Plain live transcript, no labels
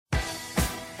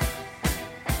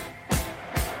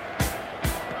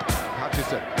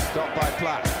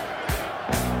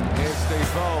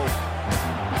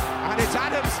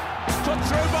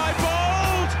through by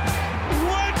Bold.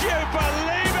 Would you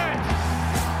believe it?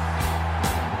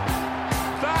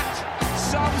 That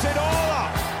sums it all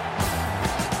up.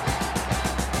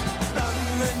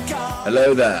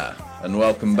 Hello there, and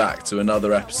welcome back to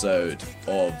another episode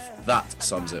of That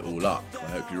Sums It All Up. I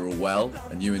hope you're all well,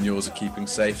 and you and yours are keeping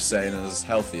safe, sane, and as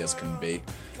healthy as can be.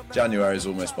 January is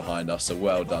almost behind us, so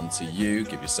well done to you.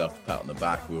 Give yourself a pat on the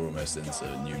back. We're almost into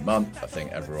a new month. I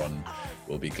think everyone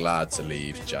will be glad to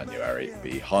leave January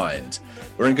behind.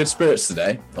 We're in good spirits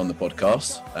today on the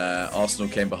podcast. Arsenal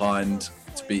came behind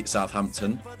to beat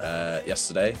Southampton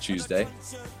yesterday, Tuesday,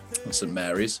 at St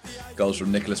Mary's. Goals from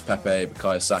Nicolas Pepe,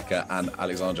 Bukayo Saka and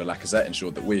Alexandre Lacazette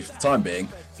ensured that we, for the time being,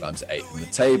 climbed to 8th in the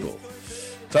table.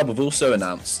 Club have also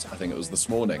announced, I think it was this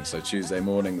morning, so Tuesday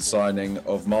morning, the signing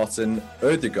of Martin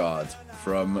Odegaard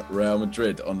from Real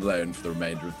Madrid on loan for the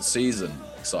remainder of the season.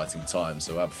 Exciting time,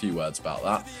 so we'll have a few words about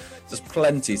that. There's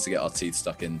plenty to get our teeth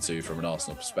stuck into from an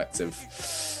Arsenal perspective.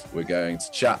 We're going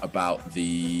to chat about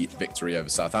the victory over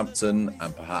Southampton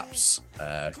and perhaps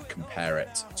compare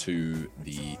it to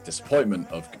the disappointment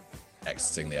of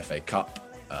exiting the FA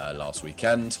Cup last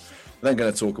weekend. We're then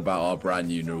going to talk about our brand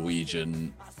new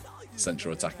Norwegian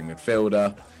central attacking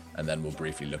midfielder, and then we'll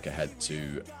briefly look ahead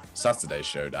to Saturday's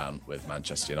showdown with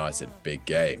Manchester United. Big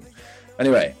game.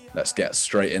 Anyway, let's get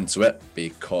straight into it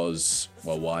because,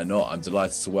 well, why not? I'm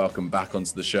delighted to welcome back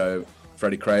onto the show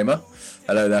Freddie Kramer.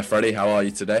 Hello there, Freddie. How are you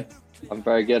today? I'm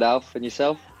very good, Alf. And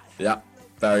yourself? Yeah,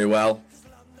 very well.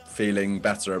 Feeling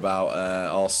better about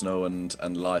Arsenal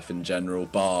and life in general,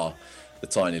 bar the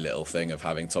tiny little thing of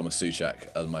having Thomas Souček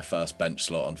as my first bench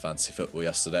slot on fantasy football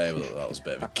yesterday. That was a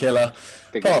bit of a killer.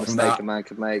 Biggest mistake a man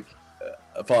could make.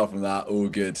 Apart from that, all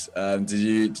good. Did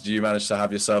you manage to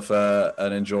have yourself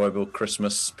an enjoyable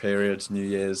Christmas period, New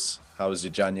Year's? How was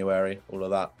your January? All of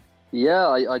that? Yeah,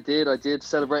 I did.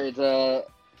 Celebrated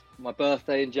my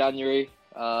birthday in January.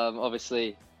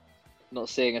 Obviously, not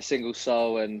seeing a single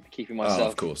soul and keeping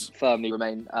myself firmly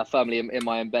in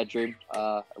my own bedroom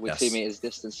with 2 meters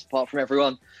distance apart from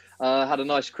everyone. Had a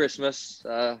nice Christmas,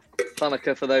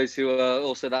 Hanukkah for those who are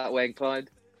also that way inclined,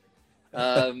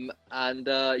 and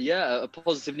a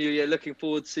positive New Year. Looking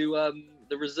forward to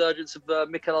the resurgence of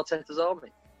Mikel Arteta's army.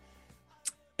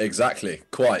 Exactly,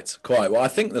 quite. Well, I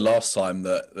think the last time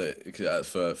that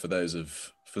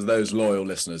for those loyal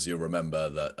listeners, you'll remember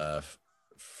that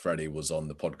Freddie was on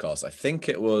the podcast. I think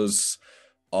it was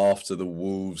after the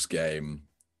Wolves game,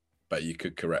 but you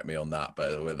could correct me on that.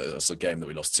 But it was a game that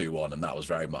we lost 2-1, and that was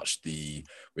very much we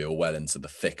were well into the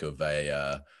thick of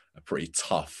a pretty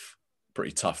tough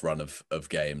run of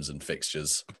games and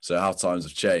fixtures. So how times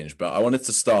have changed. But I wanted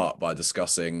to start by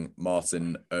discussing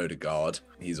Martin Odegaard.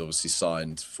 He's obviously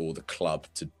signed for the club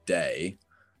today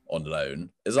on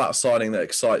loan. Is that a signing that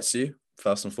excites you,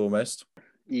 first and foremost?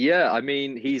 Yeah, I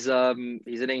mean, he's an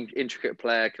intricate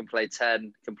player, can play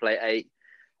 10, can play 8,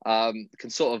 can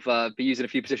sort of be used in a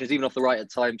few positions, even off the right at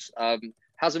times.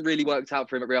 Hasn't really worked out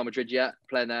for him at Real Madrid yet,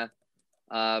 playing there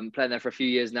for a few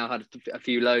years now, had a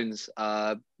few loans,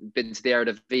 been to the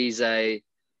Eredivisie,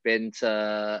 been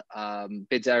to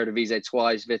Eredivisie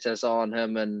twice, Vitesse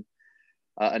Arnhem and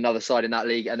another side in that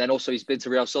league. And then also he's been to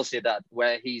Real Sociedad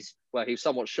where he was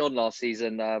somewhat shone last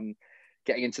season,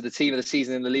 getting into the team of the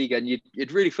season in the league, and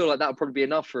you'd really feel like that would probably be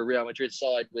enough for a Real Madrid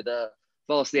side with a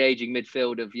vastly aging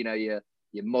midfield of, your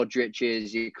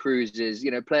Modric's, your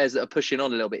Cruzes, players that are pushing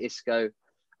on a little bit, Isco.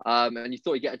 And you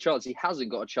thought he'd get a chance. He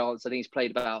hasn't got a chance. I think he's played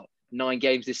about 9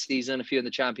 games this season, a few in the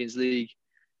Champions League.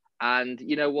 And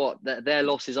you know what? Their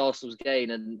loss is Arsenal's gain.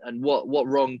 And what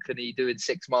wrong can he do in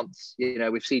 6 months?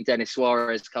 We've seen Denis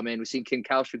Suarez come in. We've seen Kim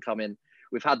Kallstrom come in.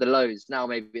 We've had the lows. Now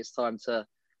maybe it's time to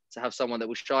have someone that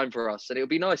will shine for us. And it would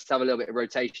be nice to have a little bit of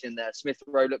rotation in there. Smith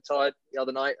Rowe looked tired the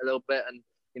other night a little bit. And,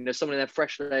 someone in their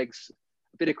fresh legs,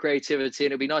 a bit of creativity.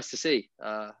 And it'll be nice to see.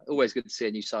 Always good to see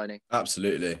a new signing.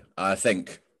 Absolutely. I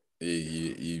think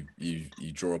you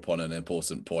draw upon an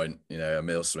important point.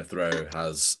 Emile Smith Rowe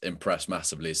has impressed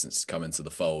massively since he's come into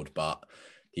the fold, but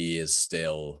he is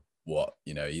still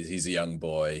he's a young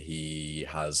boy. He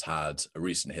has had a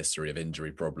recent history of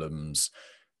injury problems.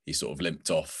 He sort of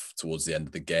limped off towards the end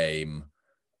of the game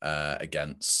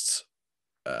against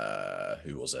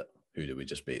who was it? Who did we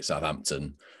just beat?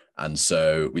 Southampton. And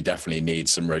so we definitely need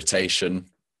some rotation,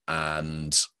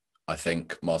 and I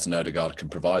think Martin Odegaard can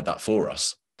provide that for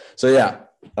us. So yeah,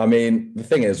 I mean, the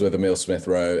thing is with Emile Smith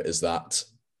Rowe is that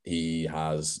he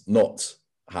has not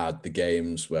had the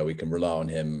games where we can rely on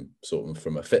him sort of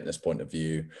from a fitness point of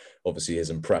view. Obviously,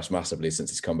 he's impressed massively since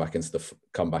he's come back into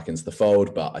the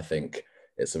fold, but I think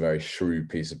it's a very shrewd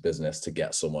piece of business to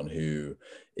get someone who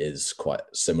is quite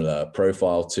similar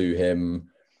profile to him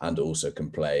and also can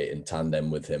play in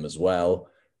tandem with him as well.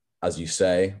 As you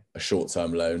say, a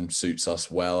short-term loan suits us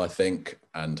well, I think.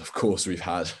 And of course, we've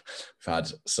had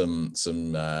some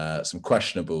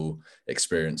questionable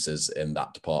experiences in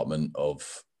that department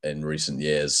in recent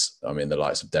years. I mean, the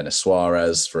likes of Denis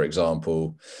Suarez, for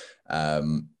example.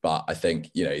 But I think,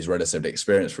 he's relatively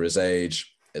experienced for his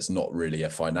age. It's not really a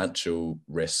financial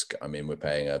risk. I mean, we're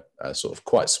paying a sort of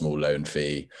quite small loan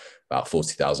fee, about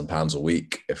 £40,000 a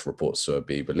week, if reports are to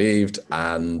be believed.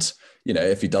 And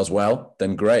if he does well,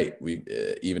 then great.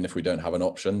 Even if we don't have an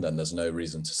option, then there's no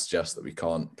reason to suggest that we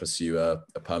can't pursue a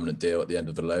permanent deal at the end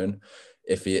of the loan.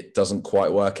 If it doesn't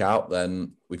quite work out,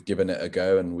 then we've given it a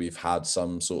go, and we've had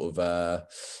some sort of,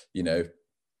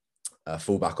 a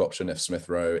fallback option if Smith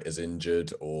Rowe is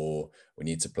injured, or we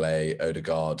need to play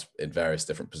Odegaard in various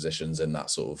different positions in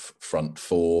that sort of front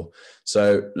four.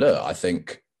 So look, I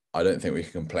don't think we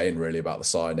can complain really about the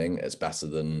signing. It's better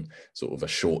than sort of a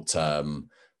short-term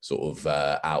sort of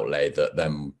outlay that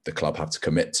then the club have to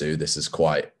commit to. This is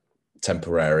quite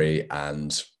temporary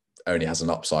and only has an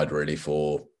upside really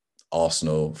for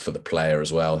Arsenal, for the player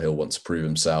as well. He'll want to prove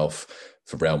himself,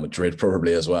 for Real Madrid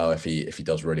probably as well, if he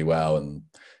does really well, and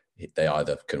they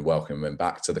either can welcome him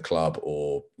back to the club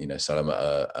or sell him at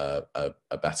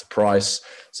a better price.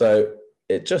 So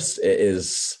it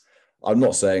is. I'm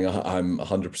not saying I'm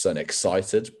 100%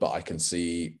 excited, but I can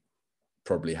see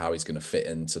probably how he's going to fit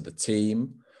into the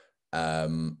team.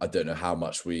 I don't know how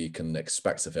much we can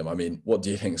expect of him. I mean, what do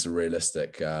you think is a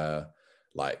realistic,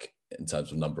 like in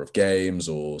terms of number of games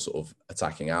or sort of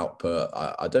attacking output?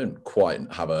 I don't quite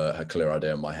have a clear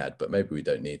idea in my head, but maybe we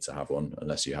don't need to have one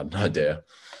unless you had an idea.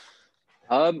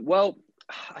 Well,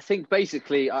 I think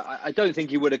basically, I don't think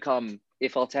he would have come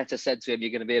if Arteta said to him, "You're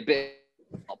going to be a bit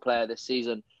of a player this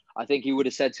season." I think he would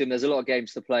have said to him, "There's a lot of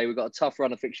games to play. We've got a tough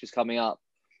run of fixtures coming up.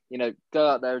 Go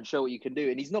out there and show what you can do."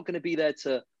 And he's not going to be there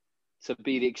to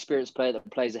be the experienced player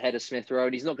that plays ahead of Smith Rowe.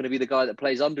 And he's not going to be the guy that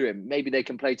plays under him. Maybe they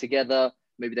can play together.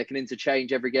 Maybe they can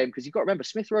interchange every game, because you've got to remember,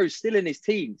 Smith Rowe's still in his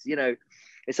teens.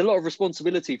 It's a lot of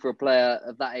responsibility for a player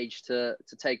of that age to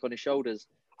take on his shoulders.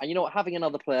 And having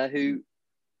another player who,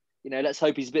 let's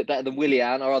hope he's a bit better than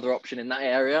Willian, our other option in that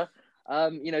area.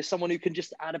 Someone who can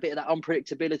just add a bit of that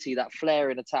unpredictability, that flair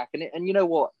in attack. And you know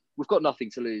what? We've got nothing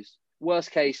to lose.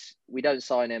 Worst case, we don't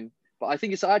sign him. But I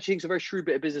think it's a very shrewd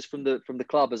bit of business from the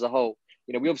club as a whole.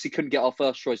 We obviously couldn't get our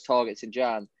first choice targets in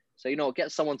Jan. So,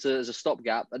 get someone as a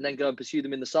stopgap and then go and pursue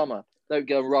them in the summer. Don't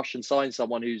go and rush and sign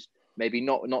someone who's maybe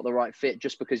not the right fit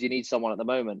just because you need someone at the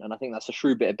moment. And I think that's a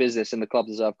shrewd bit of business, and the club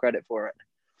deserve credit for it.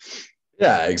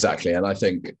 Yeah, exactly. And I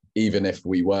think even if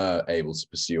we were able to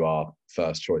pursue our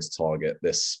first choice target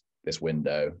this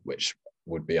window, which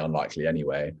would be unlikely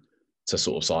anyway, to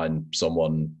sort of sign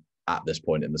someone at this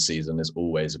point in the season is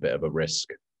always a bit of a risk.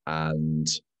 And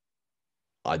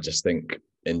I just think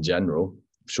in general,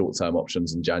 short-term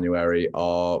options in January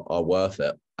are worth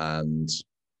it. And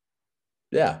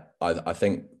yeah, I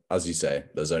think, as you say,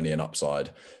 there's only an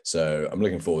upside. So I'm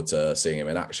looking forward to seeing him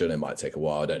in action. It might take a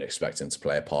while. I don't expect him to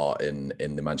play a part in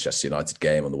the Manchester United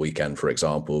game on the weekend, for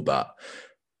example. But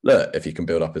look, if he can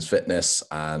build up his fitness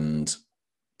and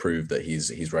prove that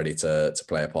he's ready to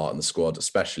play a part in the squad,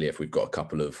 especially if we've got a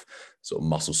couple of sort of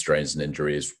muscle strains and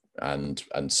injuries and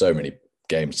so many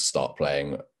games to start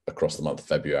playing across the month of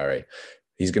February,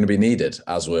 he's going to be needed,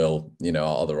 as will,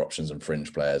 our other options and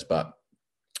fringe players. But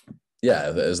yeah,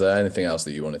 is there anything else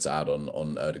that you wanted to add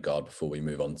on Odegaard before we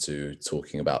move on to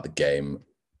talking about the game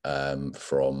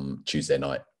from Tuesday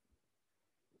night?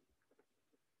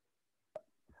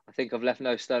 I think I've left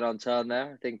no stone unturned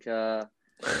there. I think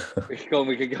we should go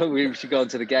on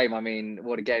to the game. I mean,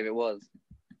 what a game it was.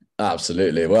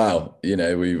 Absolutely. Wow.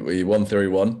 We won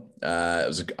 3-1.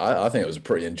 I think it was a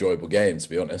pretty enjoyable game, to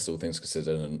be honest, all things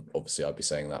considered. And obviously I'd be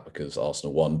saying that because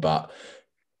Arsenal won. But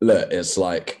look, it's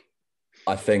like,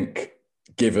 I think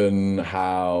given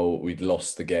how we'd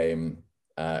lost the game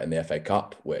in the FA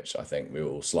Cup, which I think we were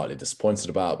all slightly disappointed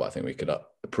about, but I think we could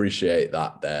appreciate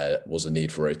that there was a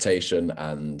need for rotation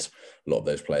and a lot of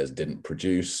those players didn't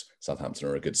produce. Southampton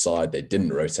are a good side. They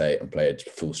didn't rotate and play a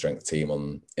full strength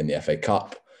team in the FA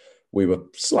Cup. We were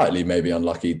slightly maybe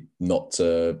unlucky not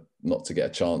to get a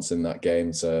chance in that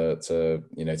game to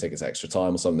take it to extra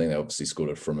time or something. They obviously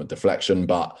scored from a deflection,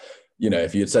 but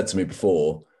if you had said to me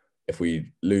before, if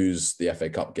we lose the FA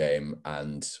Cup game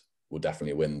and we'll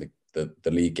definitely win the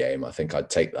league game, I think I'd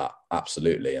take that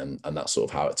absolutely, and that's sort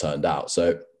of how it turned out.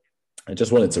 So I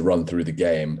just wanted to run through the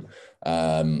game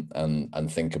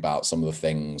and think about some of the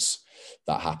things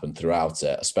that happened throughout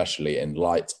it, especially in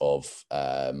light of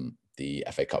the the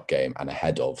FA Cup game and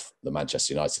ahead of the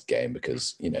Manchester United game,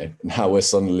 because, now we're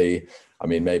suddenly,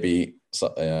 maybe,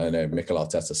 I know Mikel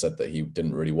Arteta said that he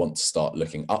didn't really want to start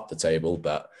looking up the table,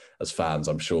 but as fans,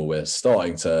 I'm sure we're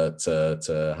starting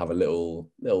to have a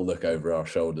little look over our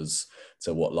shoulders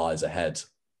to what lies ahead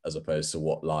as opposed to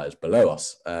what lies below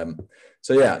us.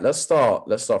 So yeah, let's start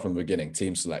from the beginning.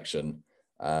 Team selection.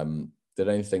 Did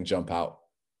anything jump out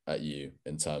at you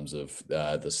in terms of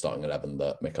the starting 11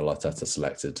 that Mikel Arteta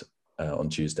selected on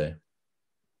Tuesday?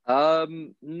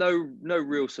 No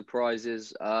real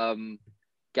surprises.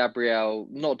 Gabriel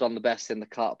not done the best in the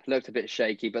cup. Looked a bit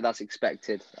shaky, but that's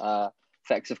expected.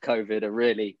 Effects of COVID are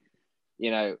really,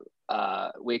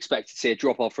 we expect to see a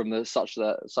drop off from such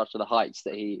of the heights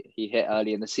that he hit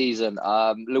early in the season.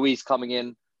 Luis coming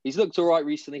in, he's looked all right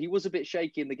recently. He was a bit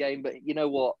shaky in the game, but you know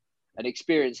what? An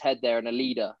experienced head there and a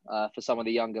leader for some of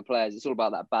the younger players. It's all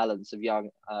about that balance of young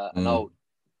and old.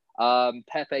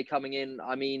 Pepe coming in,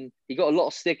 he got a lot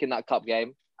of stick in that cup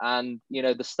game. And,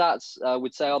 the stats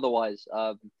would say otherwise.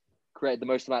 Created the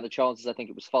most amount of chances. I think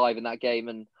it was 5 in that game.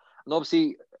 And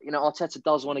obviously, Arteta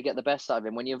does want to get the best out of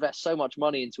him. When you invest so much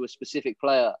money into a specific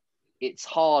player, it's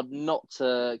hard not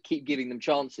to keep giving them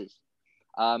chances.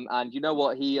 And you know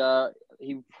what?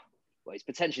 He's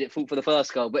potentially at fault for the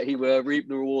first goal, but he will reap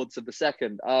the rewards of the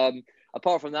second.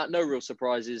 Apart from that, no real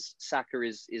surprises. Saka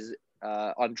is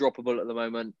undroppable at the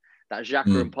moment. That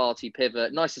Xhaka and Partey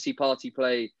pivot. Nice to see Partey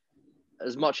play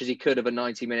as much as he could over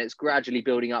 90 minutes, gradually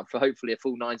building up for hopefully a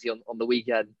full 90 on the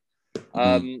weekend.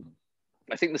 I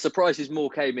think the surprises more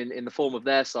came in the form of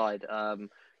their side.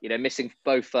 Missing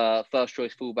both first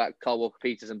choice fullback Kyle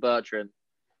Walker-Peters and Bertrand.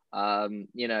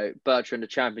 Bertrand, a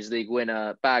Champions League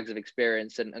winner, bags of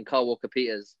experience, and Kyle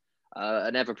Walker-Peters,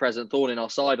 an ever-present thorn in our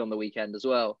side on the weekend as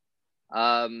well.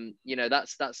 That's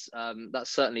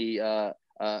certainly an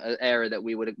area that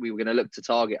we were going to look to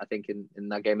target, I think, in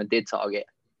that game, and did target.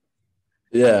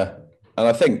 Yeah, and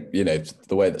I think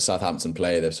the way that Southampton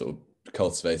play, they've sort of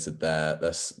cultivated their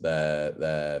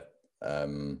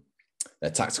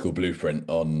tactical blueprint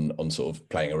on sort of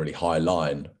playing a really high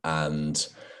line, and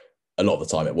a lot of the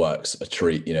time it works a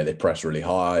treat. They press really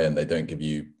high and they don't give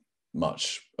you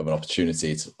much of an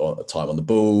opportunity to time on the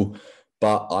ball.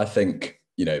 But I think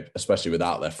especially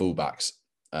without their fullbacks,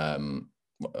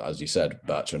 as you said,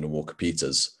 Bertrand and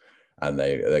Walker-Peters. And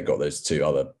they got those 2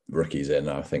 other rookies in,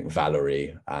 I think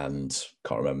Valerie and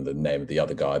can't remember the name of the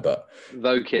other guy, but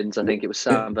Vokins, I think it was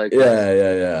Sam Vokins.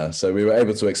 Yeah. So we were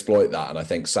able to exploit that. And I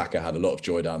think Saka had a lot of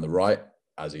joy down the right,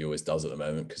 as he always does at the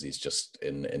moment, because he's just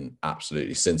in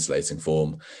absolutely scintillating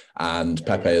form. And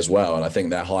Pepe as well. And I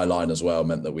think their high line as well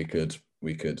meant that we could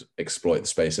exploit the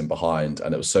space in behind.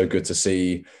 And it was so good to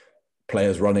see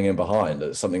players running in behind.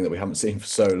 It's something that we haven't seen for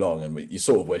so long. And you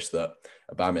sort of wish that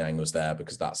Aubameyang was there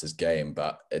because that's his game,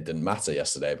 but it didn't matter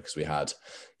yesterday because we had,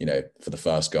 for the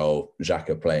first goal,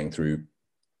 Xhaka playing through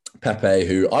Pepe,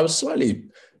 who I was slightly,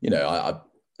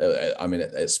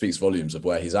 it speaks volumes of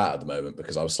where he's at the moment,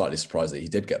 because I was slightly surprised that he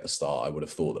did get the start. I would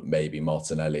have thought that maybe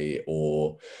Martinelli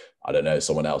or, I don't know,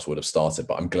 someone else would have started,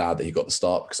 but I'm glad that he got the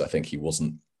start, because I think he was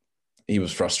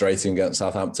frustrating against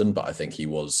Southampton, but I think he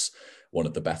was one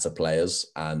of the better players.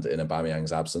 And in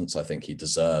Aubameyang's absence, I think he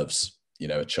deserves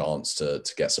a chance to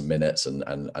get some minutes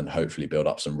and hopefully build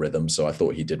up some rhythm. So I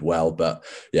thought he did well. But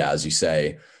yeah, as you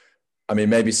say,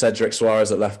 maybe Cedric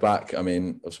Soares at left back.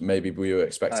 Maybe we were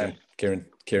expecting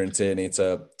Kieran Tierney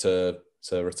to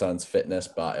return to fitness,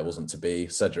 but it wasn't to be.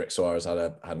 Cedric Soares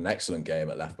had an excellent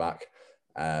game at left back,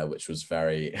 which was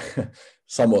very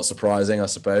somewhat surprising, I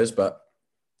suppose. But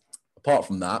apart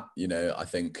from that, I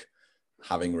think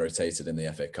having rotated in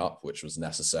the FA Cup, which was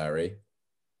necessary,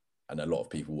 and a lot of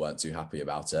people weren't too happy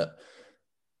about it,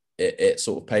 it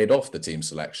sort of paid off, the team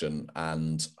selection.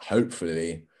 And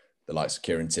hopefully the likes of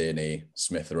Kieran Tierney,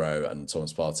 Smith Rowe and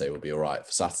Thomas Partey will be all right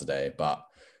for Saturday. But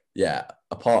yeah,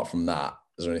 apart from that,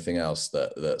 is there anything else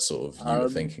that sort of you were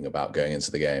thinking about going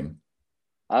into the game?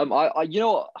 I'm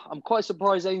quite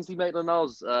surprised Ainsley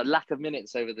Maitland-Niles' lack of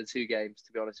minutes over the 2 games,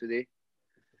 to be honest with you.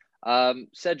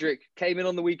 Cedric came in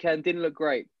on the weekend, didn't look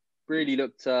great, really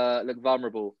looked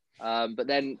vulnerable. But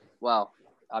then,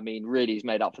 really he's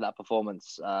made up for that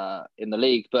performance in the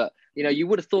league. But, you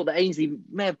would have thought that Ainsley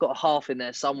may have got a half in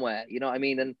there somewhere, you know what I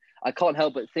mean? And I can't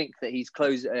help but think that he's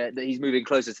moving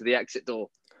closer to the exit door.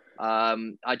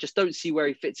 I just don't see where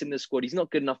he fits in the squad. He's not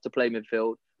good enough to play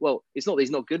midfield. Well, it's not that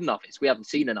he's not good enough. It's we haven't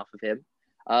seen enough of him.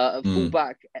 At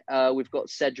fullback, we've got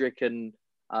Cedric and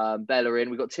Bellerin.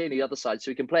 We've got Tierney the other side.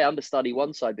 So he can play understudy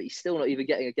one side, but he's still not even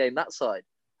getting a game that side.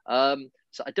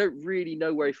 So I don't really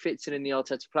know where he fits in the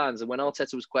Arteta plans. And when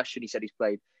Arteta was questioned, he said he's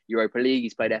played Europa League,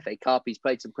 he's played FA Cup, he's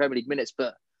played some Premier League minutes,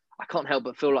 but I can't help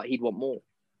but feel like he'd want more.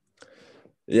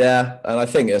 Yeah, and I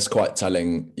think it's quite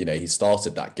telling. He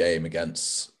started that game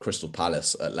against Crystal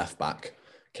Palace at left back,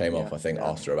 came off, I think,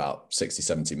 after about 60,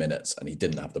 70 minutes, and he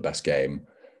didn't have the best game.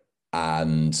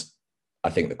 And I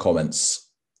think the comments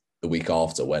the week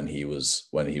after when he was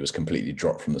completely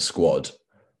dropped from the squad,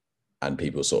 and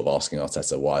people were sort of asking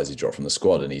Arteta, why is he dropped from the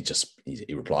squad? And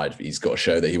he replied, he's got to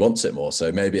show that he wants it more.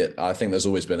 So maybe I think there's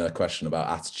always been a question about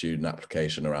attitude and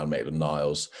application around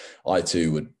Maitland-Niles. I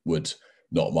too would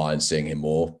not mind seeing him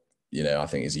more. I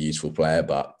think he's a useful player,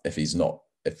 but if he's not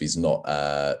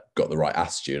got the right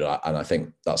attitude, and I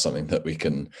think that's something that we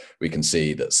can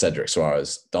see that Cedric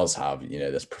Soares does have,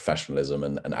 this professionalism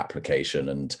and application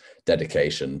and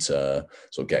dedication to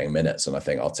sort of getting minutes. And I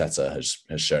think Arteta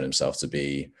has shown himself to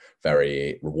be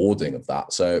very rewarding of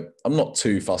that. So I'm not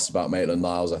too fussed about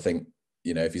Maitland-Niles. I think,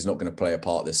 if he's not going to play a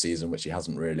part this season, which he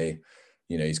hasn't really,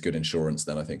 he's good insurance,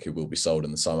 then I think he will be sold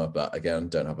in the summer. But again,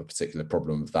 don't have a particular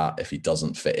problem with that if he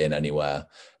doesn't fit in anywhere,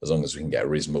 as long as we can get a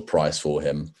reasonable price for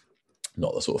him,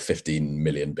 not the sort of 15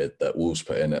 million bid that Wolves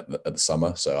put in at the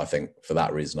summer. So I think for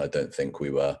that reason, I don't think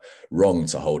we were wrong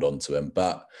to hold on to him.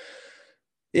 But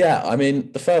yeah, I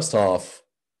mean, the first half,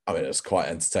 it was quite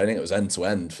entertaining. It was end to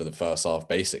end for the first half,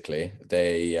 basically.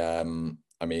 This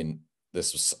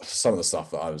was some of the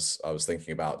stuff that I was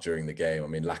thinking about during the game.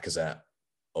 Lacazette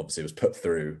obviously was put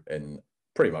through in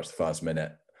pretty much the first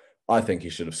minute. I think he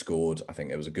should have scored. I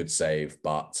think it was a good save,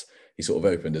 but he sort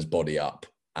of opened his body up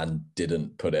and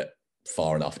didn't put it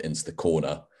far enough into the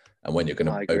corner. And when you're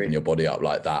going to open your body up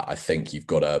like that, I think you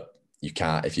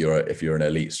can't, if you're an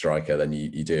elite striker, then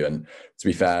you do. And to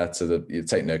be fair you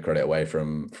take no credit away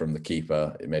from the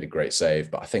keeper. It made a great save,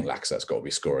 but I think Lacazette's got to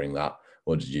be scoring that.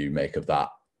 What did you make of that?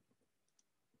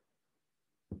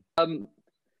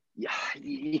 Yeah,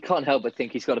 you can't help but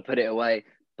think he's got to put it away.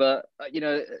 But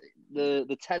it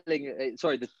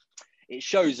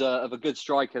shows of a good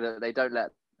striker that they don't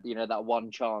let that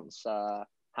one chance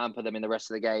hamper them in the rest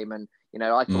of the game. And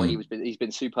I thought he's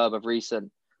been superb of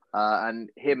recent. And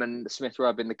him and Smith Rowe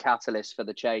have been the catalyst for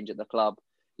the change at the club.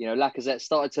 Lacazette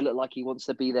started to look like he wants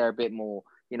to be there a bit more.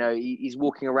 He's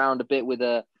walking around a bit with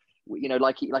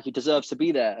like he deserves to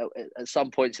be there. At some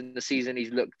points in the season,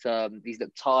 he's looked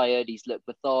tired. He's looked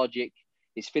lethargic.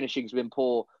 His finishing's been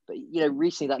poor. But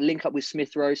recently that link up with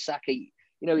Smith Rowe, Saka,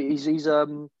 he's a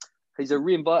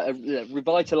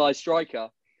revitalized striker,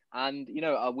 and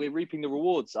we're reaping the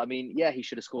rewards. He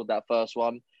should have scored that first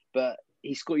one, but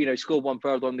he scored one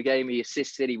further on the game. He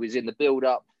assisted. He was in the build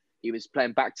up. He was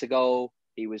playing back to goal.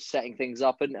 He was setting things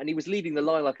up, and he was leading the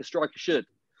line like a striker should.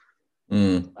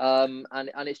 And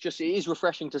it is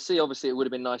refreshing to see. Obviously, it would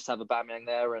have been nice to have Aubameyang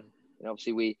there, and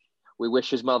obviously we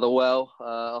wish his mother well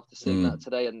after seeing that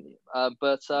today. And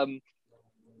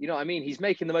he's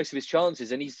making the most of his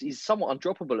chances, and he's somewhat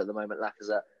undroppable at the moment,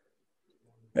 Lacazette.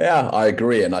 Yeah, I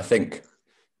agree, and I think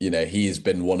he's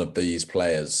been one of these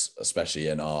players, especially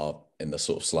in the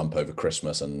sort of slump over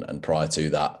Christmas and prior to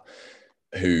that,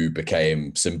 who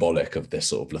became symbolic of this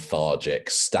sort of lethargic,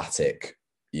 static,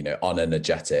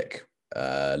 unenergetic,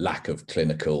 lack of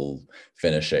clinical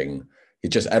finishing.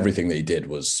 Everything that he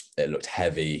did it looked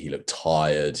heavy. He looked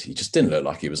tired. He just didn't look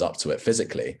like he was up to it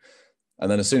physically. And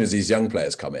then as soon as these young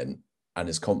players come in and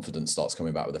his confidence starts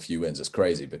coming back with a few wins, it's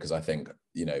crazy, because I think,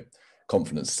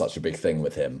 confidence is such a big thing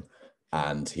with him.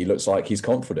 And he looks like he's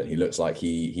confident. He looks like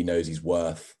he knows he's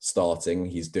worth starting.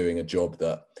 He's doing a job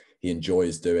that he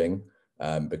enjoys doing,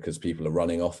 because people are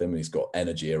running off him, and he's got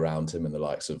energy around him, and the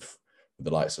likes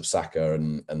of Saka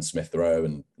and Smith Rowe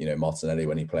and Martinelli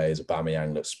when he plays.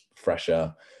 Aubameyang looks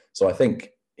fresher. So I think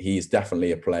he's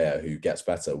definitely a player who gets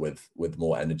better with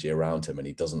more energy around him, and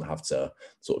he doesn't have to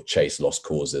sort of chase lost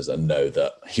causes and know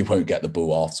that he won't get the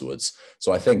ball afterwards.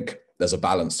 So I think there's a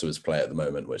balance to his play at the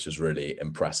moment, which is really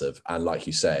impressive. And like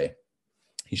you say,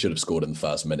 he should have scored in the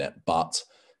first minute, but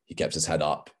he kept his head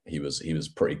up. He was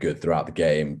pretty good throughout the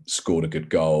game, scored a good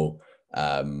goal,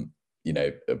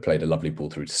 played a lovely ball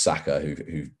through to Saka,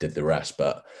 who did the rest.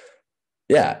 But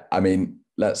yeah,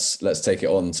 let's take it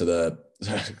on to the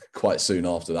quite soon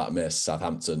after that miss.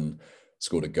 Southampton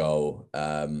scored a goal,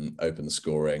 opened the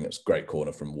scoring. It was a great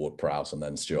corner from Ward-Prowse, and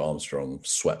then Stuart Armstrong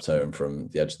swept home from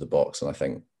the edge of the box, and I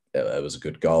think it was a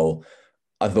good goal.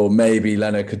 I thought maybe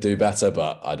Leno could do better,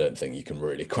 but I don't think you can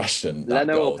really question that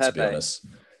Leno goal, or Pepe? to be honest.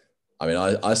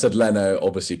 I said Leno,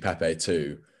 obviously Pepe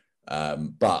too.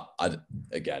 But I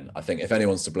think if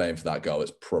anyone's to blame for that goal,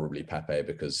 it's probably Pepe,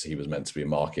 because he was meant to be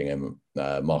marking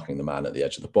the man at the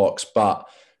edge of the box. But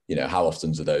how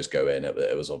often do those go in?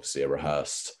 It was obviously a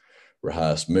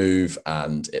rehearsed move,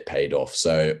 and it paid off.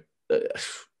 So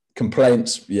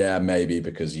Complaints, yeah, maybe,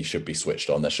 because you should be switched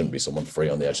on. There shouldn't be someone free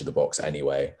on the edge of the box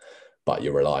anyway, but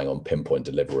you're relying on pinpoint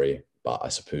delivery. But I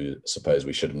suppose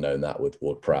we should have known that with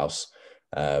Ward-Prowse.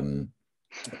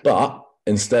 But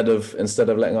instead of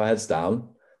letting our heads down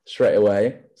straight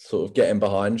away, sort of getting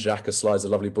behind, Xhaka slides a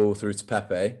lovely ball through to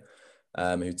Pepe,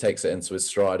 who takes it into his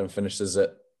stride and finishes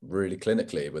it really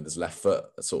clinically with his left foot.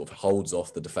 It sort of holds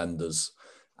off the defenders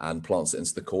and plants it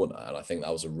into the corner. And I think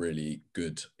that was a really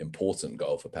good, important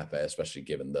goal for Pepe, especially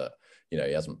given that, he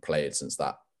hasn't played since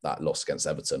that loss against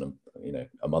Everton,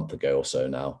 a month ago or so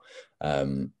now.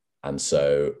 And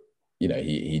so,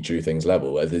 he drew things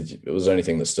level. It was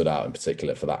anything that stood out in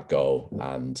particular for that goal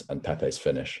and Pepe's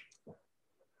finish?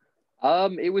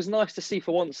 It was nice to see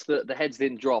for once that the heads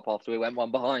didn't drop after we went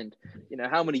one behind.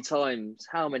 How many times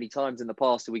in the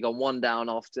past have we gone one down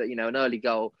after, an early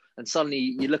goal, and suddenly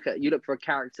you look for a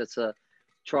character to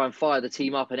try and fire the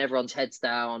team up and everyone's heads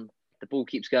down, the ball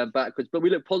keeps going backwards, but we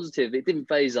look positive. It didn't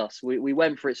faze us. We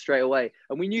went for it straight away,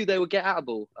 and we knew they would get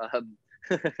outable at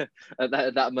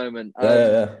that moment.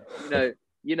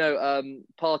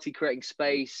 Party creating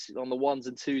space on the ones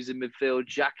and twos in midfield.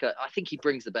 Xhaka, I think he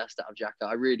brings the best out of Xhaka.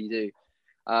 I really do.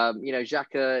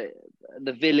 Xhaka,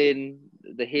 the villain,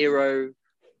 the hero,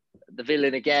 the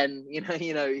villain again.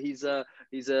 He's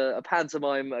a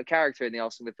pantomime character in the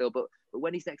Arsenal midfield. But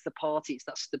when he's next to Party, it's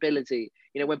that stability.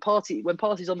 When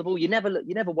Party's on the ball, you're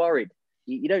never worried.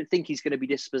 You don't think he's going to be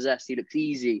dispossessed. He looks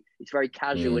easy. It's very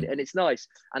casual, and it's nice.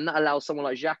 And that allows someone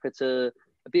like Xhaka to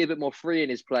be a bit more free in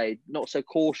his play, not so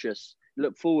cautious,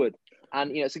 look forward.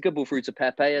 And, it's a good ball through to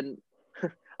Pepe. And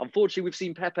unfortunately, we've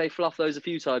seen Pepe fluff those a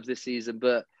few times this season,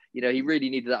 but, he really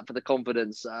needed that for the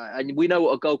confidence. And we know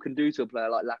what a goal can do to a player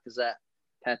like Lacazette,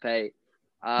 Pepe.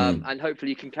 And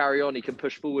hopefully he can carry on. He can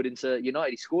push forward into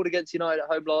United. He scored against United at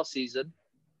home last season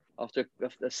after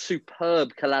a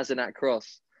superb Kolasinac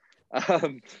cross.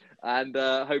 And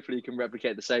hopefully he can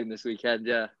replicate the same this weekend.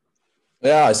 Yeah.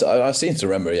 Yeah, I seem to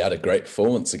remember he had a great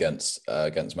performance against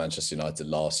Manchester United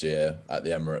last year at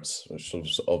the Emirates, which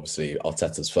was obviously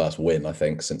Arteta's first win, I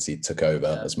think, since he took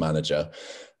over as manager.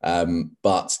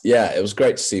 But yeah, it was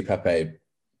great to see Pepe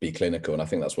be clinical, and I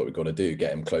think that's what we've got to do,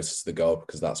 get him closer to the goal,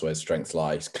 because that's where his strength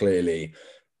lies. Clearly,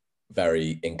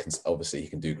 obviously he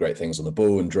can do great things on the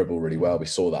ball and dribble really well. We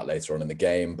saw that later on in the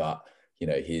game, but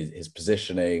his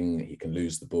positioning, he can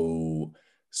lose the ball,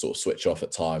 sort of switch off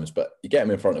at times, but you get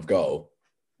him in front of goal,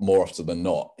 more often than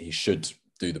not, he should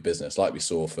do the business, like we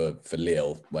saw for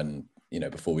Lille when,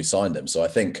 before we signed him. So I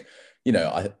think,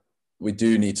 we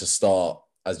do need to start,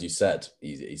 as you said,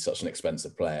 he's such an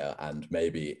expensive player, and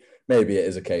maybe it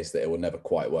is a case that it will never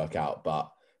quite work out.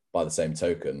 But by the same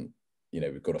token,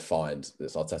 we've got to find,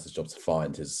 it's Arteta's job to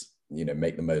find his,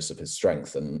 make the most of his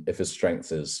strength. And if his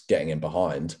strength is getting in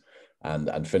behind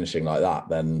and finishing like that,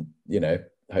 then,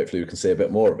 hopefully we can see a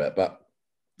bit more of it. But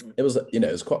it was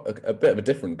quite a bit of a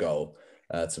different goal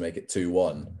to make it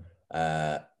 2-1.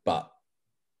 But,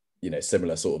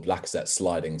 similar sort of Lacazette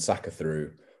sliding Saka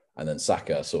through, and then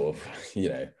Saka sort of,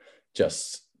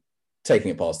 just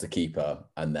taking it past the keeper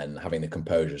and then having the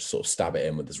composure to sort of stab it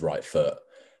in with his right foot.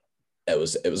 It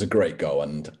was a great goal.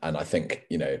 And I think,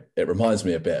 it reminds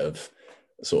me a bit of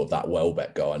sort of that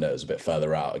Welbeck goal. I know it was a bit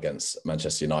further out against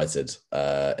Manchester United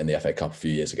in the FA Cup a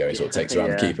few years ago. He sort of takes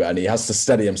around the keeper and he has to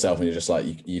steady himself, and you're just like,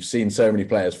 you've seen so many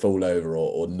players fall over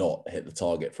or not hit the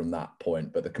target from that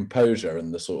point. But the composure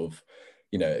and the sort of,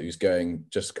 he was going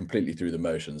just completely through the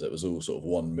motions. It was all sort of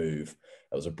one move.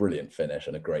 It was a brilliant finish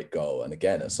and a great goal. And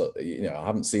again, it's, I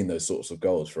haven't seen those sorts of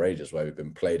goals for ages where we've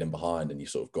been played in behind and you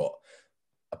sort of got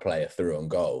a player through on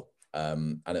goal.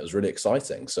 And it was really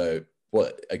exciting. So,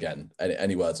 again,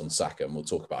 any words on Saka, and we'll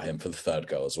talk about him for the third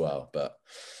goal as well. But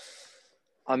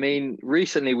I mean,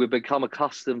 recently we've become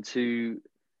accustomed to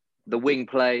the wing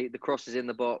play, the crosses in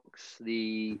the box,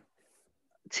 the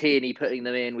Tierney putting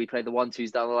them in. We play the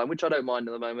 1-2s down the line, which I don't mind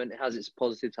at the moment. It has its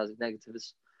positives, has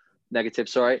its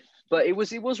negatives. Sorry, but it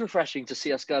was refreshing to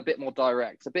see us go a bit more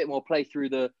direct, a bit more play through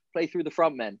the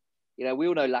front men. We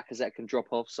all know Lacazette can drop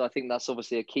off, so I think that's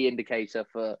obviously a key indicator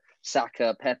for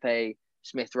Saka, Pepe,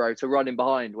 Smith Rowe to run in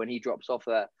behind when he drops off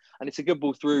there. And it's a good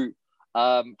ball through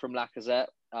from Lacazette.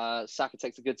 Saka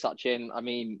takes a good touch in. I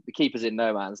mean, the keeper's in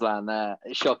no man's land there.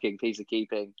 It's a shocking piece of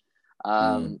keeping.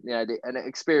 An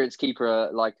experienced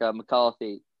keeper like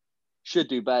McCarthy should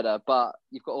do better, but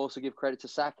you've got to also give credit to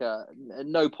Saka. At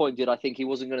no point did I think he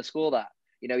wasn't going to score that.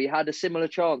 He had a similar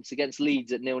chance against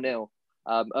Leeds at 0-0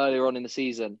 earlier on in the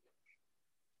season,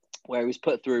 where he was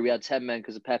put through. We had 10 men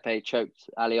because Pepe choked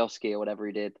Alioski or whatever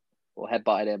he did, or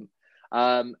headbutted him.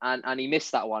 And he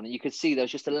missed that one. And you could see there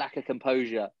was just a lack of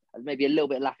composure and maybe a little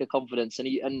bit lack of confidence.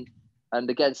 And And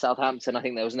against Southampton, I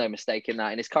think there was no mistake in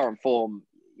that. In his current form,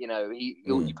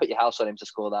 you put your house on him to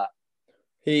score that.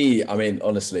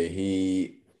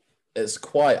 Honestly, it's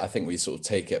quite, I think we sort of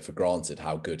take it for granted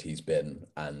how good he's been,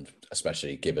 and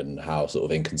especially given how sort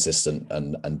of inconsistent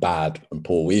and bad and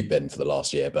poor we've been for the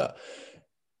last year. But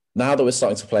now that we're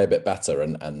starting to play a bit better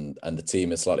and the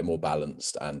team is slightly more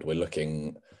balanced and we're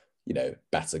looking,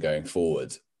 better going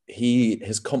forward,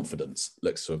 his confidence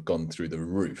looks to have gone through the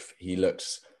roof. He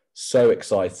looks so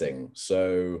exciting,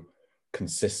 so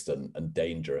consistent and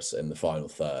dangerous in the final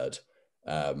third.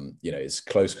 His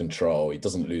close control, he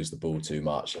doesn't lose the ball too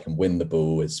much, he can win the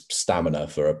ball, his stamina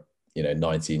for a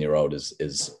 19-year-old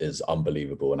is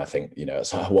unbelievable. And I think,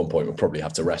 at one point we'll probably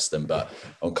have to rest him, but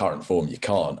on current form you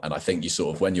can't. And I think you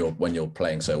sort of, when you're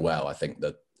playing so well, I think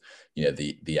that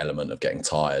the element of getting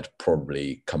tired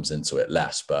probably comes into it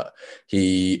less. But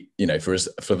he,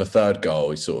 for the third goal,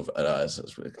 he sort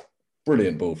of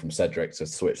brilliant ball from Cedric to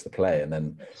switch the play, and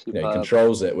then he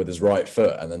controls it with his right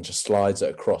foot and then just slides it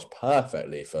across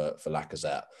perfectly for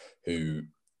Lacazette, who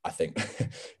I think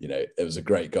it was a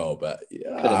great goal. But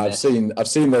I've seen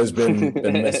those been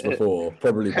missed before,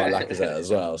 probably by Lacazette as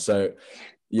well. So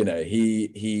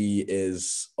he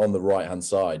is on the right hand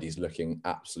side, he's looking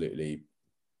absolutely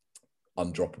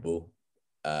undroppable,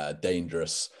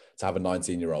 dangerous. To have a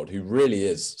 19-year-old who really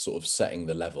is sort of setting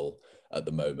the level at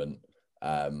the moment.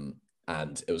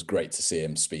 And it was great to see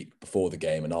him speak before the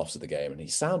game and after the game. And he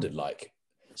sounded like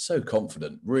so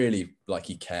confident, really like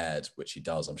he cared, which he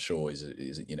does. I'm sure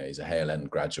he's a Hale End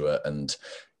graduate, and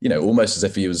almost as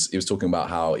if he was talking about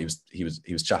how he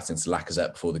was chatting to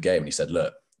Lacazette before the game, and he said,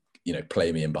 "Look,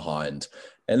 play me in behind."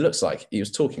 And it looks like he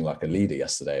was talking like a leader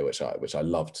yesterday, which I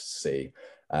loved to see.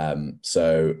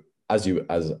 So as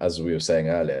we were saying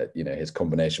earlier, his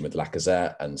combination with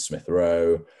Lacazette and Smith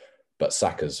Rowe, but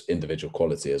Saka's individual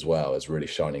quality as well is really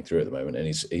shining through at the moment, and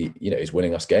he's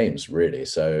winning us games, really.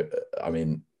 So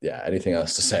anything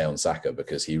else to say on Saka,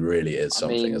 because he really is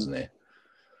something, isn't he?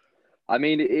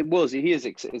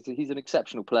 He's an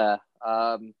exceptional player.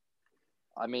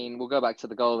 We'll go back to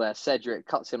the goal there. Cedric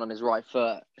cuts in on his right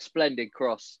foot, splendid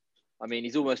cross.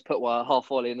 He's almost put a half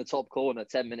volley in the top corner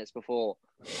 10 minutes before.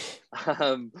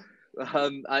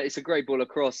 It's a great ball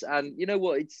across, and you know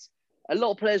what? It's a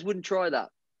lot of players wouldn't try that.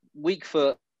 Weak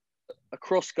foot, a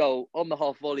cross goal on the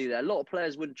half volley there. A lot of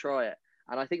players wouldn't try it.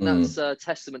 And I think that's a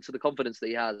testament to the confidence that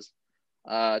he has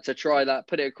to try that,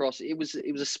 put it across. It was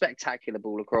a spectacular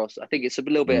ball across. I think it's a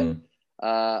little bit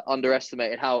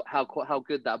underestimated how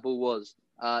good that ball was.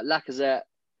 Lacazette,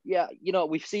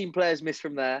 we've seen players miss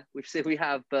from there. We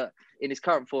have, but in his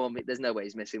current form, there's no way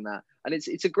he's missing that. And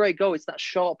it's a great goal. It's that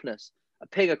sharpness, a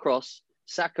ping across.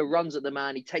 Saka runs at the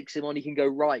man. He takes him on. He can go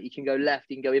right. He can go left.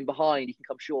 He can go in behind. He can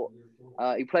come short.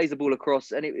 He plays the ball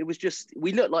across. And it was just,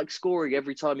 we looked like scoring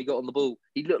every time he got on the ball.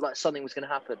 He looked like something was going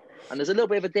to happen. And there's a little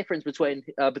bit of a difference between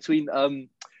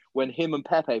when him and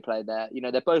Pepe played there.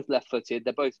 They're both left-footed.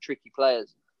 They're both tricky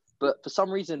players. But for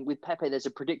some reason, with Pepe, there's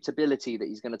a predictability that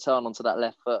he's going to turn onto that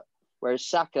left foot. Whereas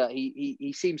Saka,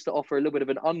 he seems to offer a little bit of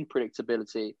an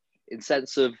unpredictability in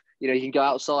sense of, he can go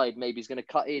outside. Maybe he's going to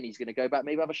cut in. He's going to go back,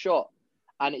 maybe have a shot.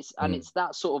 And it's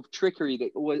that sort of trickery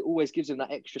that always gives him that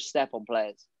extra step on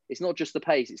players. It's not just the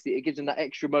pace; it gives him that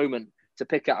extra moment to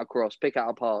pick out a cross, pick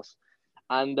out a pass.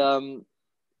 And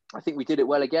I think we did it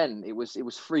well again. It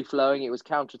was free flowing. It was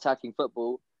counter-attacking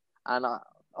football, and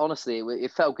honestly,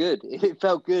 it felt good. It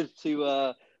felt good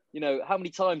to how many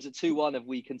times at 2-1 have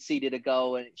we conceded a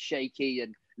goal and it's shaky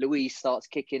and Luis starts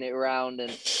kicking it around,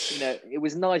 and it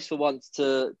was nice for once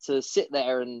to sit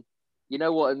there and. You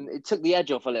know what? And it took the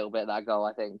edge off a little bit, that goal,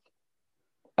 I think.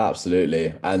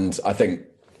 Absolutely. And I think,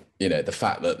 the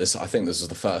fact that this is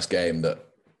the first game that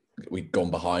we'd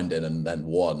gone behind in and then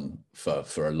won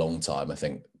for a long time. I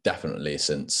think definitely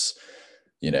since,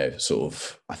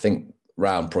 I think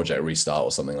round Project Restart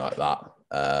or something like that,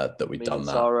 that we've done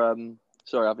that.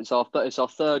 It's our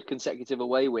third consecutive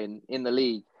away win in the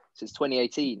league since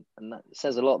 2018. And that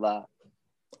says a lot there.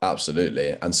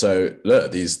 Absolutely. And so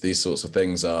look, these sorts of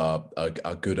things are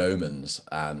good omens,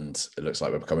 and it looks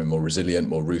like we're becoming more resilient,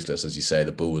 more ruthless. As you say,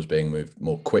 the ball was being moved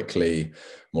more quickly,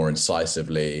 more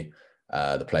incisively.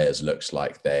 The players looks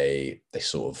like they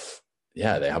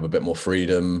have a bit more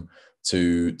freedom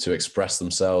to express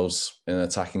themselves in an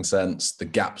attacking sense. The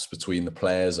gaps between the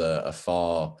players are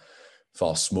far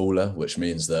smaller, which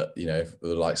means that,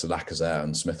 the likes of Lacazette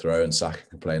and Smith Rowe and Saka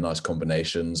can play nice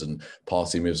combinations, and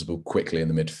Partey moves the ball quickly in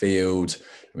the midfield.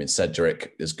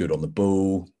 Cedric is good on the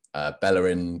ball.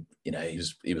 Bellerin,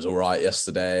 he was all right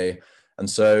yesterday. And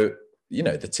so,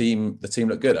 the team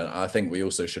looked good. And I think we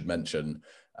also should mention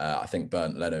I think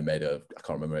Bernd Leno I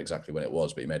can't remember exactly when it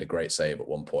was, but he made a great save at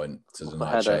one point to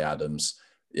deny Che Adams.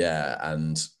 Yeah,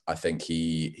 and I think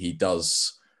he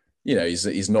does,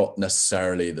 he's not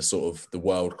necessarily the sort of the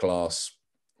world-class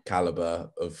caliber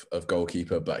of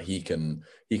goalkeeper, but he can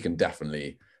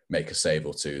definitely make a save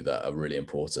or two that are really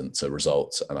important to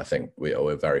results. And I think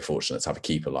we're very fortunate to have a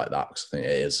keeper like that, because I think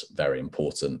it is very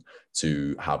important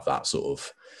to have that sort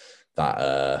of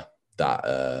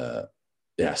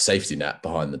safety net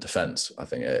behind the defense. I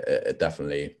think it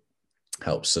definitely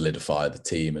helps solidify the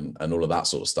team and all of that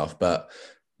sort of stuff. But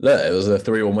look, it was a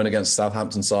 3-1 win against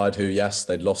Southampton side who, yes,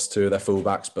 they'd lost two of their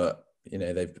fullbacks, but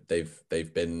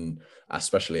they've been,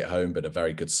 especially at home, been a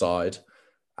very good side.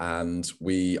 And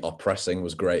our pressing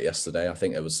was great yesterday. I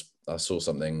think I saw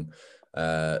something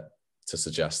to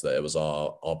suggest that it was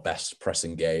our best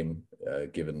pressing game,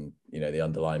 given the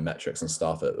underlying metrics and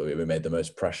stuff. We made the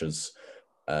most pressures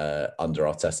under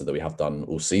Arteta that we have done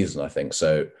all season, I think.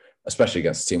 So, especially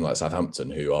against a team like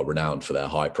Southampton, who are renowned for their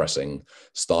high pressing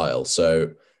style.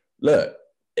 So, look,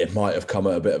 it might have come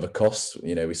at a bit of a cost.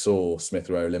 We saw Smith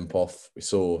Rowe limp off, we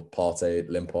saw Partey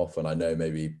limp off, and I know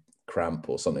maybe cramp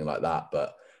or something like that.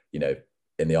 But,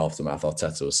 in the aftermath,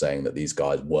 Arteta was saying that these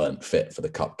guys weren't fit for the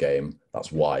cup game. That's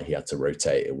why he had to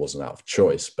rotate. It wasn't out of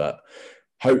choice. But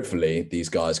hopefully these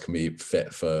guys can be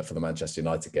fit for the Manchester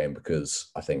United game,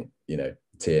 because I think,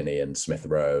 Tierney and Smith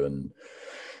Rowe and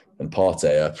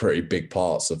Partey are pretty big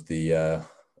parts of the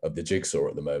jigsaw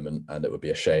at the moment, and it would be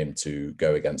a shame to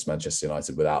go against Manchester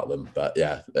United without them. But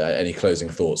yeah, any closing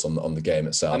thoughts on the game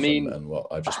itself and what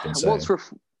I've just been saying?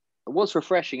 What's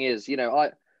refreshing is,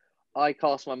 I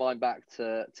cast my mind back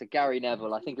to Gary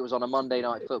Neville. I think it was on a Monday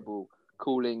Night Football,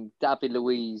 calling David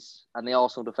Luiz and the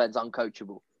Arsenal defence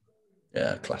uncoachable.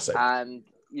 Yeah, classic. And,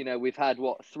 we've had,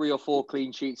 3 or 4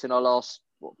 clean sheets in our last,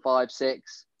 5,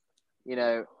 6.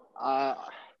 You've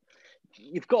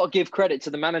got to give credit to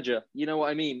the manager. You know what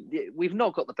I mean? We've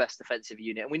not got the best defensive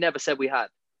unit, and we never said we had.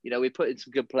 We put in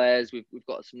some good players. We've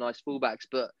got some nice fullbacks,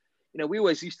 but, we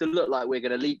always used to look like we're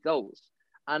going to leak goals.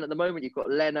 And at the moment, you've got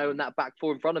Leno and that back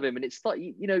four in front of him. And it's like,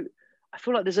 I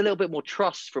feel like there's a little bit more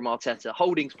trust from Arteta.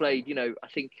 Holding's played, I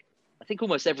think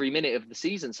almost every minute of the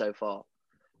season so far.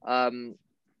 Who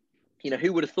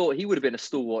would have thought he would have been a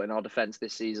stalwart in our defence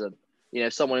this season?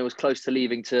 Someone who was close to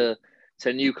leaving to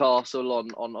Newcastle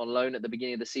on loan at the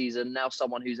beginning of the season. Now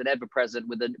someone who's an ever-present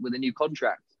with a new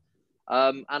contract.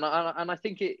 And I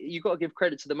think you've got to give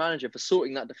credit to the manager for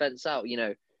sorting that defence out.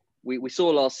 We saw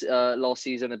last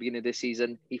season, at the beginning of this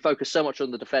season, he focused so much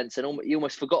on the defence and he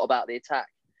almost forgot about the attack.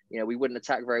 We wouldn't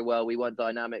attack very well. We weren't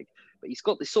dynamic. But he's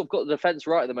got the defence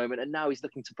right at the moment, and now he's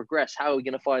looking to progress. How are we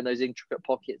going to find those intricate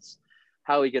pockets?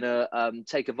 How are we going to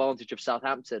take advantage of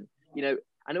Southampton?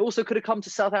 And it also could have come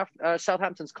to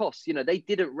Southampton's cost. They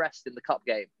didn't rest in the cup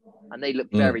game, and they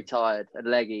looked very tired and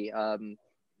leggy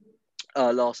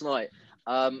last night.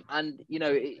 It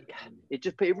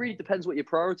really depends what your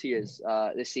priority is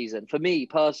this season. For me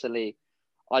personally,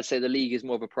 I'd say the league is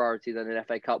more of a priority than an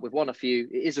FA Cup. We've won a few.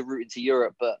 It is a route into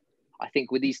Europe, but I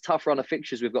think with these tough run of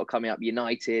fixtures we've got coming up,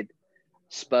 United,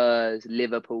 Spurs,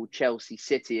 Liverpool, Chelsea,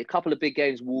 City, a couple of big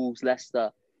games, Wolves,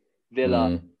 Leicester,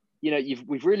 Villa.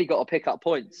 We've really got to pick up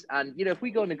points. And, if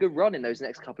we go on a good run in those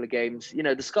next couple of games,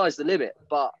 the sky's the limit.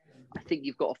 But I think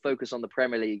you've got to focus on the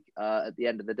Premier League at the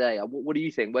end of the day. What do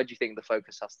you think? Where do you think the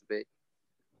focus has to be?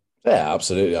 Yeah,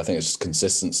 absolutely. I think it's just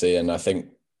consistency. And I think,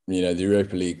 the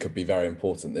Europa League could be very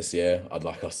important this year. I'd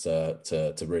like us to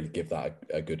really give that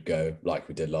a good go like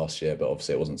we did last year, but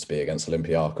obviously it wasn't to be against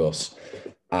Olympiacos.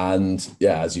 And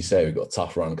yeah, as you say, we've got a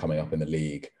tough run coming up in the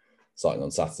league, starting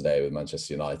on Saturday with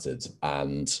Manchester United.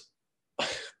 And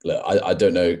look, I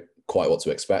don't know quite what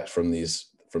to expect from these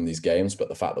games, but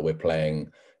the fact that we're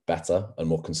playing better and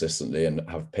more consistently and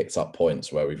have picked up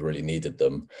points where we've really needed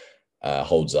them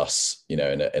holds us, in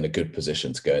a good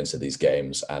position to go into these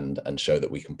games and show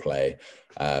that we can play.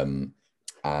 And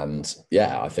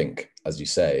yeah, I think, as you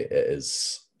say,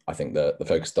 I think the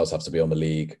focus does have to be on the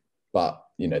league, but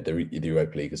the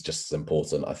Europa League is just as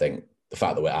important. I think the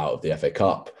fact that we're out of the FA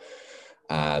Cup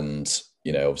and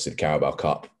obviously the Carabao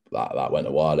Cup that went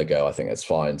a while ago, I think it's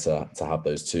fine to have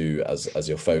those two as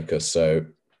your focus. So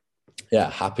yeah,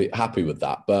 happy with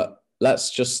that. But let's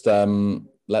just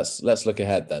let's look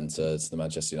ahead then to the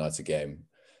Manchester United game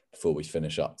before we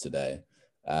finish up today.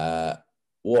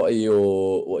 What are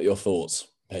your thoughts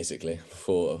basically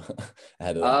before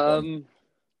ahead of that one?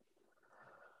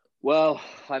 Well,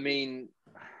 I mean,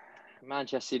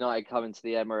 Manchester United coming to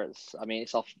the Emirates. I mean,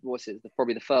 it's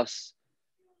probably the first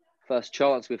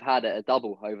chance we've had at a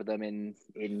double over them in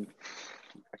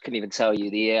I couldn't even tell you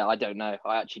the year. I don't know.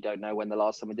 I actually don't know when the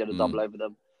last time we did a double over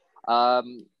them.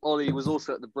 Ollie was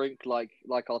also at the brink, like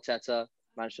Arteta,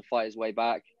 managed to fight his way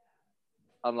back,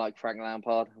 unlike Frank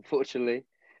Lampard, unfortunately.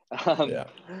 Yeah.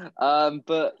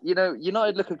 But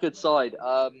United look a good side.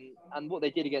 And what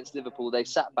they did against Liverpool, they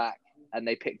sat back and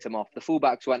they picked them off. The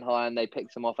fullbacks went high and they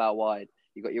picked them off out wide.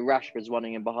 You've got your Rashfords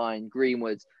running in behind,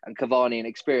 Greenwoods and Cavani, an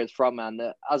experienced frontman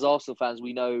that, as Arsenal fans,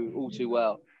 we know all too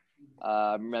well.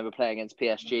 Remember playing against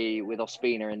PSG with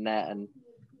Ospina in net, and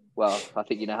well, I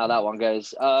think you know how that one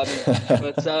goes.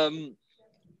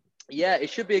 Yeah, it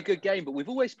should be a good game. But we've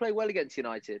always played well against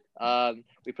United.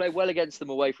 We played well against them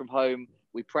away from home.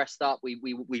 We pressed up.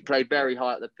 We played very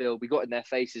high at the field. We got in their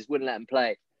faces, wouldn't let them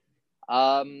play.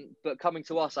 But coming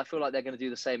to us, I feel like they're going to do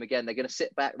the same again. They're going to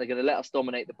sit back. They're going to let us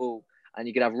dominate the ball. And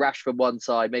you can have Rashford one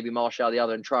side, maybe Martial the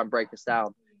other, and try and break us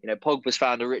down. Pogba's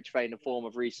found a rich vein of form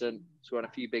of recent, scoring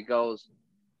a few big goals.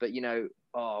 But,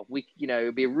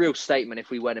 it'd be a real statement if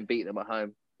we went and beat them at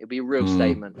home. It'd be a real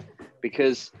statement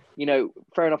because,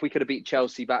 fair enough, we could have beat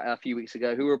Chelsea back a few weeks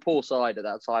ago, who were a poor side at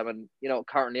that time and,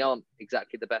 currently aren't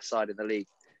exactly the best side in the league.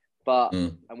 But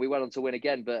and we went on to win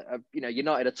again. But,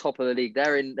 United are top of the league.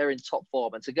 They're in top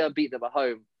form. And to go and beat them at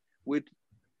home would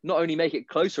not only make it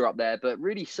closer up there, but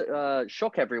really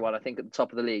shock everyone, I think, at the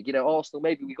top of the league. Arsenal,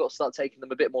 maybe we've got to start taking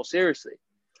them a bit more seriously.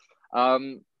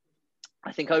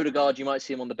 I think Odegaard, you might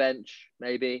see him on the bench,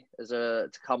 maybe, to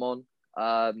come on.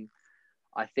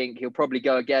 I think he'll probably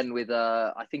go again with,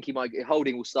 I think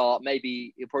Holding will start.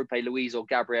 Maybe he'll probably play Luiz or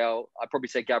Gabriel. I'd probably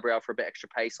say Gabriel for a bit extra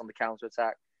pace on the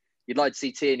counter-attack. You'd like to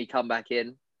see Tierney come back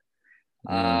in.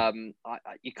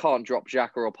 You can't drop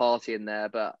Xhaka or Partey in there,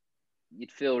 but you'd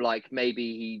feel like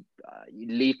maybe you'd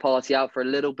leave Partey out for a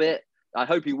little bit. I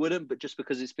hope he wouldn't, but just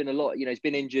because it's been a lot, he's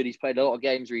been injured. He's played a lot of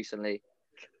games recently.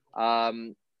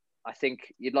 I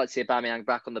think you'd like to see Aubameyang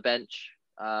back on the bench.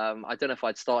 I don't know if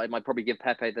I'd start him. I'd probably give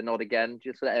Pepe the nod again.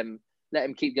 Just let him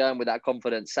keep going with that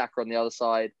confidence. Saka on the other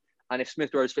side. And if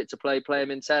Smith Rowe's fit to play him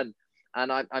in 10.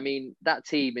 And I mean, that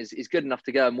team is good enough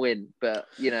to go and win. But,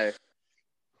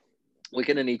 we're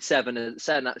going to need 7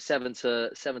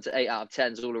 to 8 out of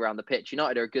 10s all around the pitch.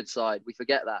 United are a good side. We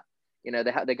forget that.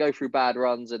 They go through bad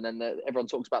runs and then everyone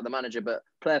talks about the manager. But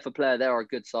player for player, they are a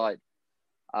good side.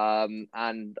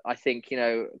 And I think,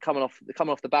 coming off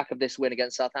the back of this win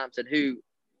against Southampton, who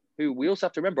we also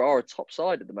have to remember are a top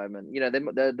side at the moment.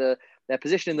 Their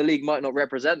position in the league might not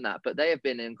represent that, but they have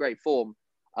been in great form.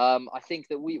 I think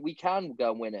that we can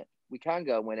go and win it. We can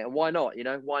go and win it. And why not?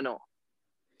 Why not?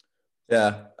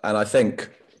 Yeah. And I think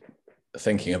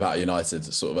thinking about United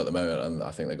sort of at the moment, and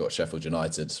I think they got Sheffield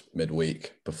United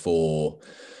midweek before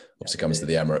obviously comes to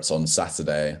the Emirates on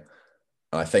Saturday.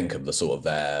 And I think of the sort of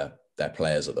their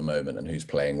players at the moment and who's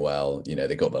playing well.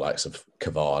 They got the likes of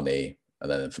Cavani and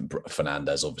then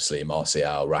Fernandes, obviously,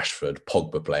 Martial, Rashford,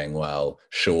 Pogba playing well,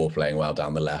 Shaw playing well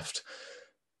down the left.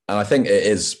 And I think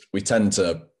we tend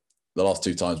to, the last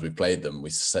 2 times we've played them, we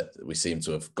seem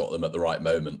to have got them at the right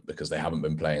moment because they haven't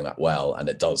been playing that well. And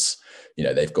it does,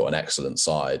 they've got an excellent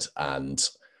side. And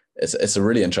it's a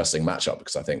really interesting matchup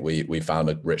because I think we found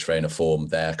a rich vein of form.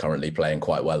 They're currently playing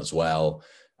quite well as well.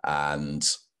 And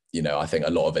I think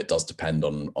a lot of it does depend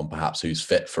on perhaps who's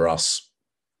fit for us.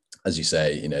 As you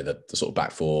say, the sort of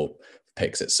back four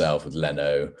picks itself with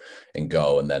Leno in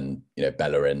goal and then,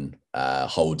 Bellerin,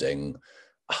 Holding.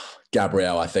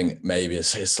 Gabriel, I think maybe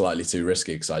is slightly too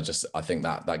risky because I think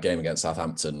that game against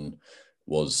Southampton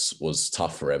was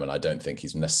tough for him and I don't think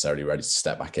he's necessarily ready to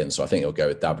step back in. So I think he'll go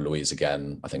with David Luiz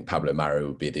again. I think Pablo Mari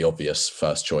would be the obvious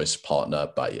first choice partner,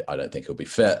 but I don't think he'll be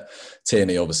fit.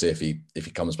 Tierney, obviously, if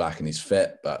he comes back and he's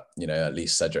fit, but at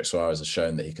least Cedric Suarez has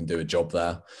shown that he can do a job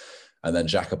there. And then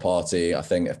Xhaka Partey, I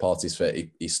think if Partey's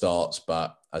fit, he starts,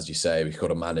 but as you say, we've got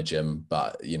to manage him.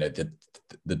 But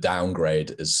the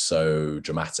downgrade is so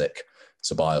dramatic.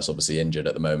 Ceballos obviously injured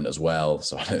at the moment as well,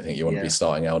 so I don't think you want to be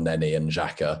starting El Neni and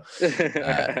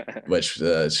Xhaka, which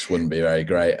just wouldn't be very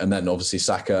great. And then obviously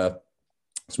Saka,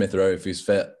 Smith Rowe if he's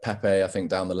fit, Pepe I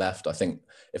think down the left. I think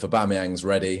if Aubameyang's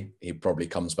ready, he probably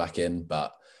comes back in,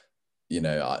 but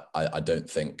I don't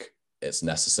think it's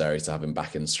necessary to have him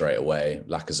back in straight away.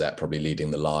 Lacazette probably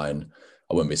leading the line.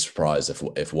 I wouldn't be surprised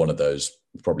if one of those,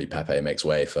 probably Pepe, makes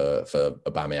way for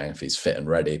Aubameyang if he's fit and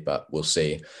ready, but we'll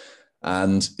see.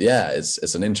 And yeah,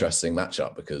 it's an interesting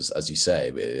matchup because, as you say,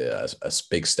 a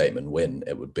big statement win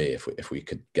it would be if we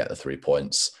could get the 3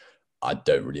 points. I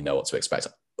don't really know what to expect.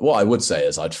 What I would say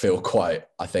is I'd feel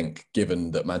I think,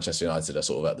 given that Manchester United are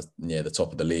sort of near the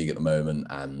top of the league at the moment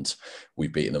and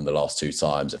we've beaten them the last 2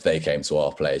 times, if they came to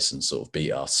our place and sort of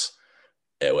beat us,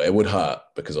 it would hurt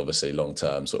because obviously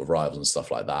long-term sort of rivals and stuff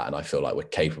like that. And I feel like we're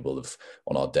capable of,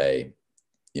 on our day,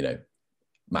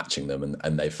 matching them,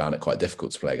 and they found it quite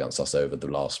difficult to play against us over the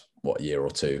last year or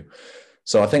two.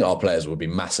 So I think our players will be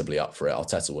massively up for it.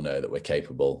 Arteta will know that we're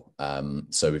capable.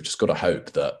 So we've just got to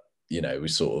hope that, we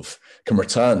sort of can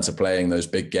return to playing those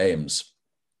big games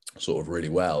sort of really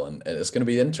well. And it's going to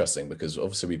be interesting because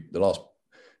obviously the last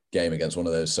game against one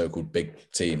of those so-called big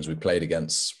teams we played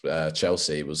against,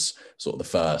 Chelsea, was sort of the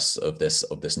first of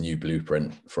this new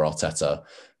blueprint for Arteta.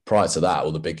 Prior to that,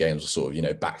 all the big games were sort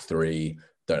of, back three,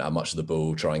 don't have much of the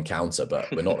ball, try and counter, but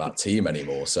we're not that team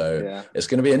anymore. So It's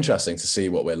going to be interesting to see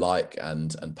what we're like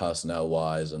and personnel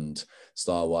wise and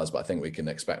style wise, but I think we can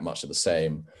expect much of the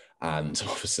same. And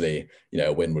obviously,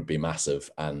 a win would be massive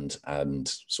and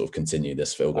sort of continue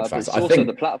this feel good factor. It's also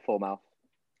the platform, Al.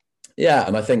 Yeah,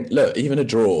 and I think, look, even a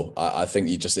draw, I think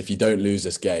if you don't lose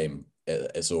this game,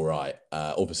 it's all right.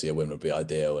 Obviously, a win would be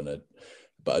ideal,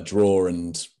 but a draw,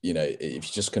 and if you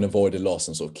just can avoid a loss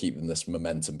and sort of keep this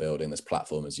momentum building, this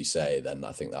platform, as you say, then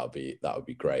I think that would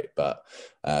be great. But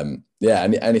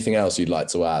anything else you'd like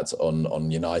to add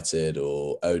on United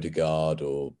or Odegaard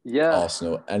or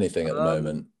Arsenal, anything at the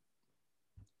moment?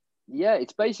 Yeah,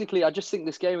 it's basically, I just think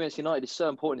this game against United is so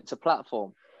important. It's a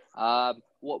platform.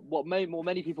 What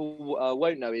many people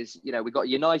won't know is, we got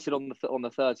United on the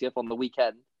 30th on the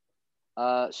weekend,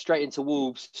 straight into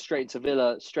Wolves, straight into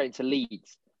Villa, straight into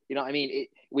Leeds. You know what I mean?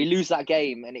 We lose that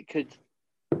game and it could,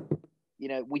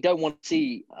 we don't want to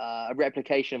see a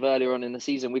replication of earlier on in the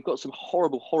season. We've got some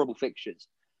horrible, horrible fixtures,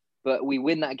 but we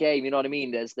win that game. You know what I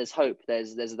mean? There's hope.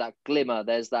 There's that glimmer.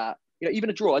 There's that, even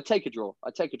a draw. I'd take a draw.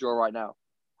 I'd take a draw right now.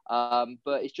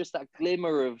 But it's just that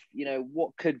glimmer of,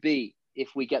 what could be if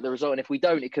we get the result. And if we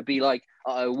don't, it could be like,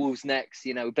 Wolves next,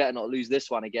 we better not lose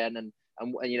this one again. And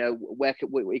where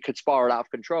it could spiral out of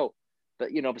control. But,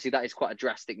 obviously that is quite a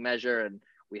drastic measure and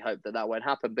we hope that won't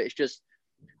happen. But it's just,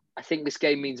 I think this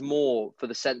game means more for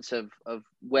the sense of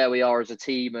where we are as a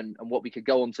team and what we could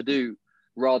go on to do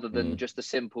rather than just a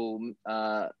simple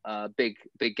big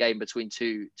game between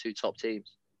two top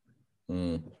teams.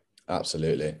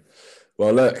 Absolutely.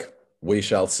 Well, look, we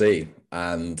shall see.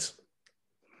 And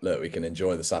look, we can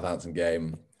enjoy the Southampton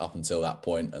game up until that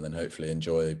point and then hopefully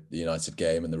enjoy the United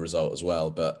game and the result as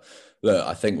well. But look,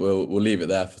 I think we'll leave it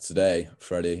there for today,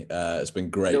 Freddie. It's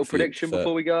been great. Little prediction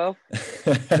before we go off.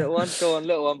 Little one, go on,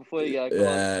 little one before you go.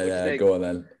 Go on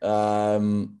then.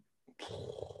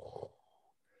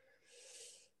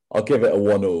 I'll give it a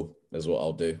 1-1 is what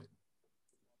I'll do.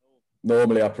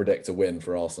 Normally I predict a win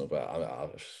for Arsenal, but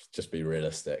I'll just be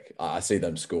realistic. I see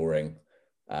them scoring.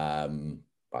 I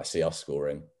see us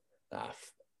scoring.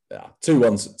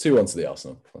 2-1 to the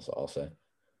Arsenal. That's what I'll say.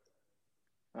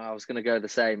 I was going to go the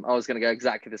same. I was going to go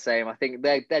exactly the same. I think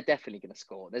they're definitely going to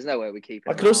score. There's no way we keep it.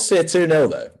 I could also see a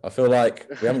 2-0 though. I feel like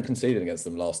we haven't conceded against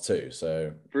them last two.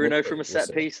 So Bruno from a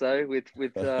set piece though, with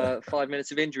 5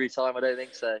 minutes of injury time. I don't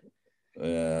think so.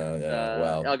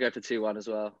 Well, I'll go for 2-1 as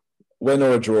well. Win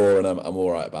or a draw, and I'm all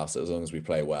right about it as long as we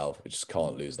play well. We just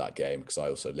can't lose that game because I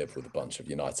also live with a bunch of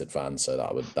United fans, so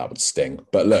that would sting.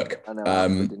 But look, I know I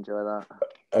would enjoy that.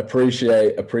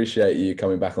 Appreciate you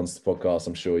coming back onto the podcast.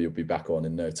 I'm sure you'll be back on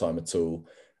in no time at all.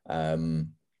 And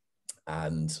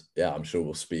yeah, I'm sure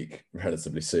we'll speak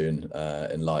relatively soon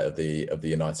in light of the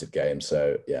United game.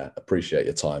 So yeah, appreciate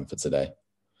your time for today.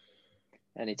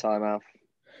 Anytime, Alf.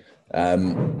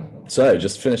 So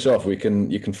just to finish off, you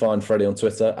can find Freddie on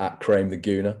Twitter at Crame the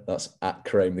Gooner. That's at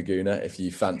Crame the Gooner if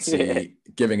you fancy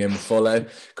giving him a follow.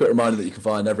 Quick reminder that you can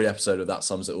find every episode of That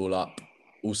Sums It All Up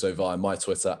also via my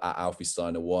Twitter at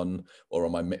AlfieSteiner1 or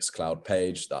on my Mixcloud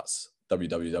page. That's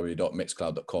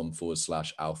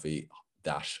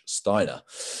www.mixcloud.com/Alfie-Steiner.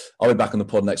 I'll be back on the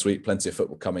pod next week. Plenty of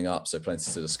football coming up, so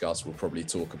plenty to discuss. We'll probably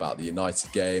talk about the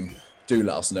United game. Do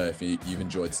let us know if you've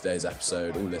enjoyed today's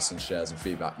episode. All listens, shares and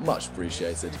feedback, much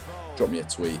appreciated. Drop me a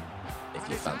tweet if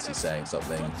you fancy saying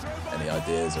something, any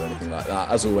ideas or anything like that.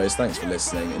 As always, thanks for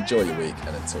listening. Enjoy your week,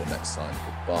 and until next time,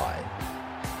 goodbye.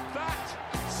 That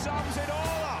sums it all.